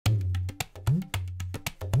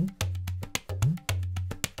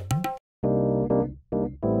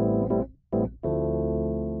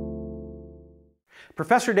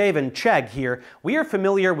Professor Dave and Chegg here. We are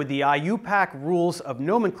familiar with the IUPAC rules of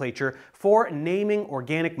nomenclature for naming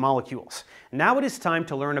organic molecules. Now it is time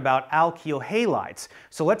to learn about alkyl halides.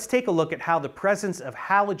 So let's take a look at how the presence of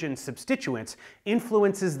halogen substituents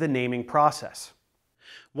influences the naming process.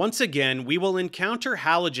 Once again, we will encounter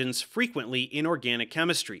halogens frequently in organic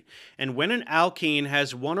chemistry, and when an alkane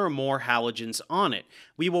has one or more halogens on it,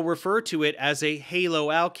 we will refer to it as a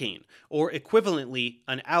haloalkane, or equivalently,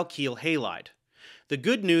 an alkyl halide. The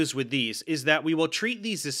good news with these is that we will treat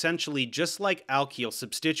these essentially just like alkyl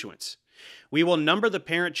substituents. We will number the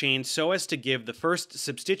parent chain so as to give the first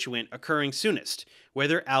substituent occurring soonest,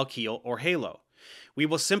 whether alkyl or halo. We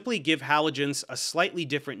will simply give halogens a slightly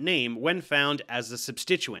different name when found as the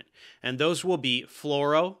substituent, and those will be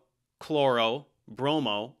fluoro, chloro,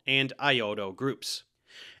 bromo, and iodo groups.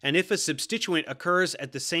 And if a substituent occurs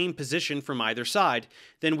at the same position from either side,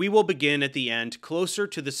 then we will begin at the end closer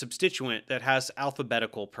to the substituent that has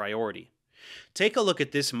alphabetical priority. Take a look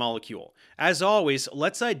at this molecule. As always,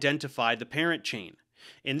 let's identify the parent chain.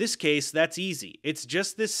 In this case, that's easy. It's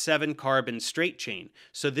just this 7-carbon straight chain,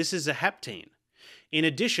 so this is a heptane. In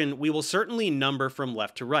addition, we will certainly number from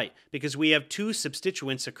left to right, because we have 2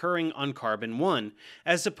 substituents occurring on carbon 1,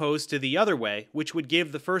 as opposed to the other way, which would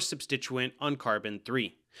give the first substituent on carbon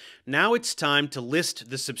 3. Now it's time to list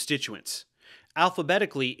the substituents.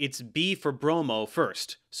 Alphabetically, it's B for bromo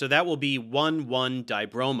first, so that will be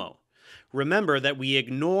 1,1-dibromo. Remember that we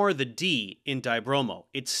ignore the D in dibromo.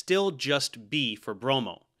 It's still just B for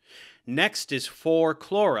bromo. Next is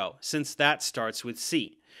 4-chloro, since that starts with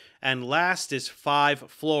C. And last is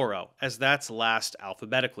 5-fluoro, as that's last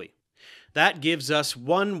alphabetically. That gives us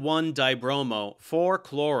 1,1-dibromo,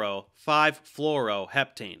 4-chloro, 5-fluoro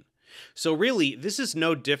heptane. So really, this is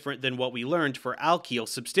no different than what we learned for alkyl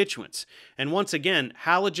substituents. And once again,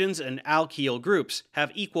 halogens and alkyl groups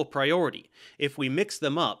have equal priority. If we mix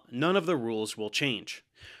them up, none of the rules will change.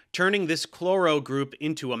 Turning this chloro group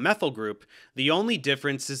into a methyl group, the only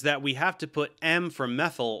difference is that we have to put M for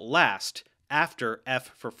methyl last, after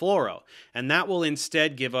F for fluoro, and that will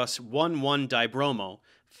instead give us 1,1-dibromo,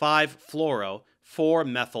 5-fluoro,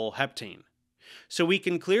 4-methyl heptane. So we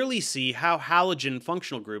can clearly see how halogen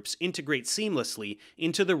functional groups integrate seamlessly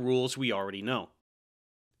into the rules we already know.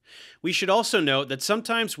 We should also note that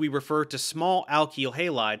sometimes we refer to small alkyl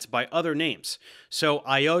halides by other names, so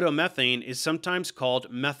iodomethane is sometimes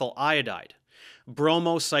called methyl iodide.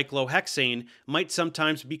 Bromocyclohexane might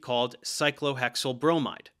sometimes be called cyclohexyl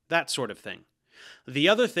bromide. That sort of thing. The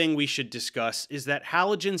other thing we should discuss is that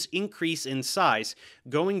halogens increase in size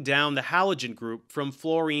going down the halogen group from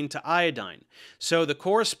fluorine to iodine, so the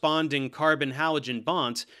corresponding carbon-halogen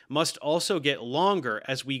bonds must also get longer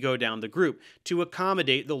as we go down the group to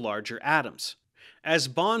accommodate the larger atoms. As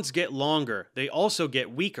bonds get longer, they also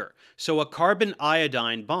get weaker, so a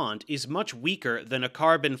carbon-iodine bond is much weaker than a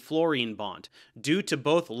carbon-fluorine bond, due to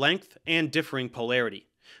both length and differing polarity.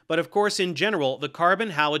 But of course, in general, the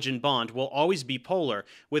carbon-halogen bond will always be polar,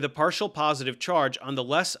 with a partial positive charge on the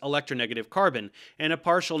less electronegative carbon and a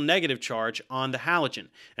partial negative charge on the halogen,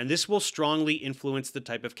 and this will strongly influence the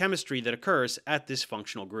type of chemistry that occurs at this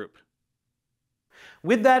functional group.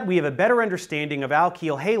 With that, we have a better understanding of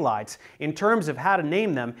alkyl halides in terms of how to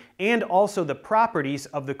name them and also the properties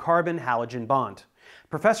of the carbon-halogen bond.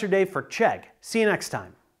 Professor Dave for Chegg. See you next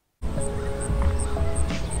time.